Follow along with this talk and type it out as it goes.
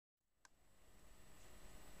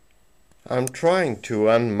I'm trying to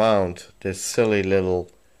unmount this silly little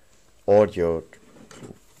audio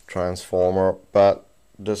transformer, but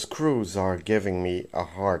the screws are giving me a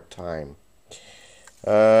hard time.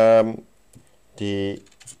 The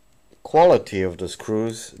quality of the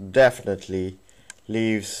screws definitely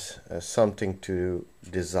leaves something to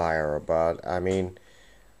desire about. I mean,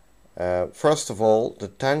 first of all, the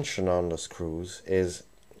tension on the screws is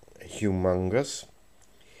humongous.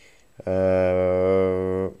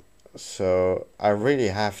 So I really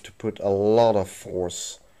have to put a lot of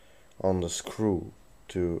force on the screw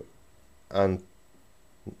to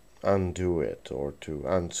undo it or to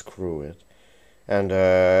unscrew it, and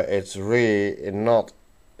it's really not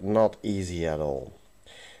easy at all.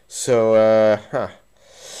 So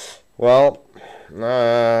well,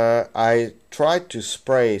 I tried to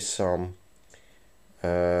spray some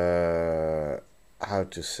how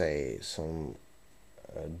to say, some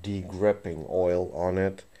degripping oil on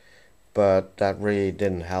it, but that really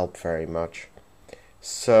didn't help very much.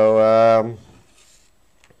 So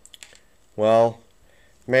well,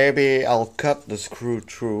 maybe I'll cut the screw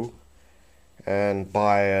through and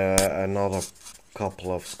buy another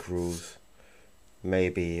couple of screws,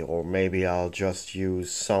 maybe, or maybe I'll just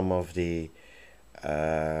use some of the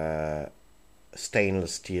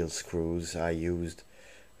stainless steel screws I used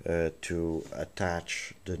to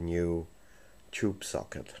attach the new tube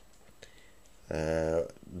socket.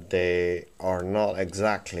 They are not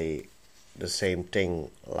exactly the same thing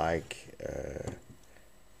like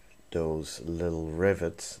those little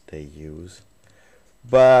rivets they use,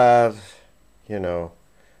 but you know,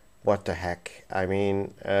 what the heck. I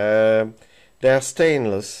mean, they're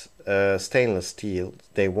stainless steel.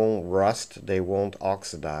 They won't rust, they won't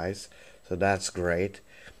oxidize, so that's great.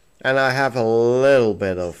 And I have a little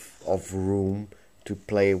bit of room to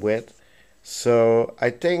play with, so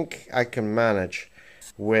I think I can manage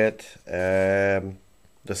with the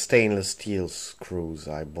stainless steel screws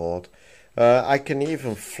I bought. I can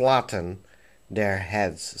even flatten their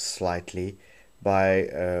heads slightly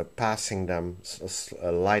by passing them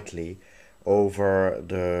lightly over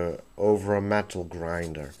a metal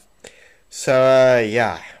grinder. So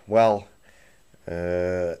yeah, well,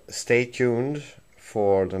 stay tuned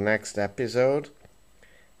for the next episode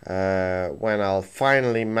when I'll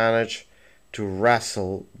finally manage to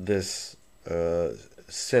wrestle this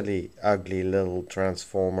silly, ugly little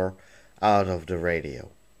transformer out of the radio.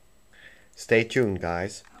 Stay tuned,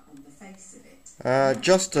 guys.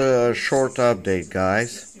 Just a short update,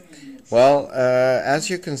 guys. Well, as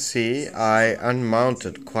you can see, I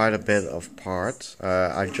unmounted quite a bit of parts.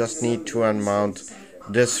 I just need to unmount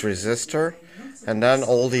this resistor, and then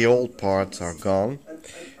all the old parts are gone.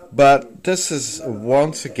 But this is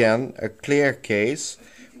once again a clear case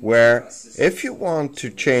where if you want to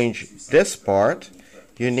change this part,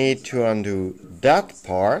 you need to undo that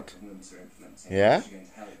part, yeah?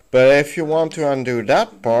 But if you want to undo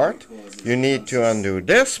that part, you need to undo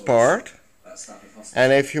this part.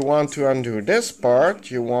 And if you want to undo this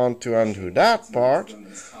part, you want to undo that part.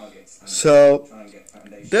 So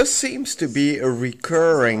this seems to be a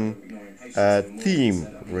recurring theme,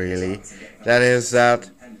 really. That is that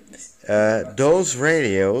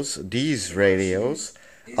these radios,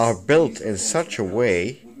 are built in such a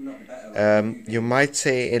way, you might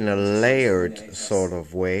say in a layered sort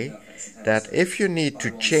of way, that if you need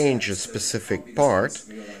to change a specific part,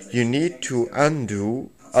 you need to undo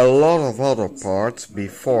a lot of other parts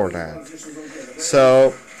before that.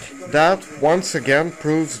 So that once again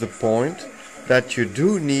proves the point that you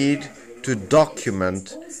do need to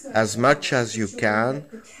document as much as you can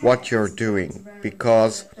what you're doing,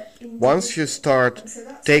 because once you start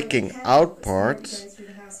taking out parts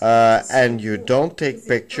and you don't take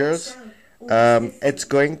pictures, it's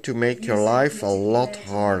going to make your life a lot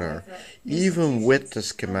harder, even with the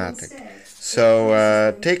schematic.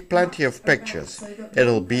 So take plenty of pictures.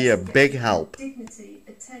 It'll be a big help.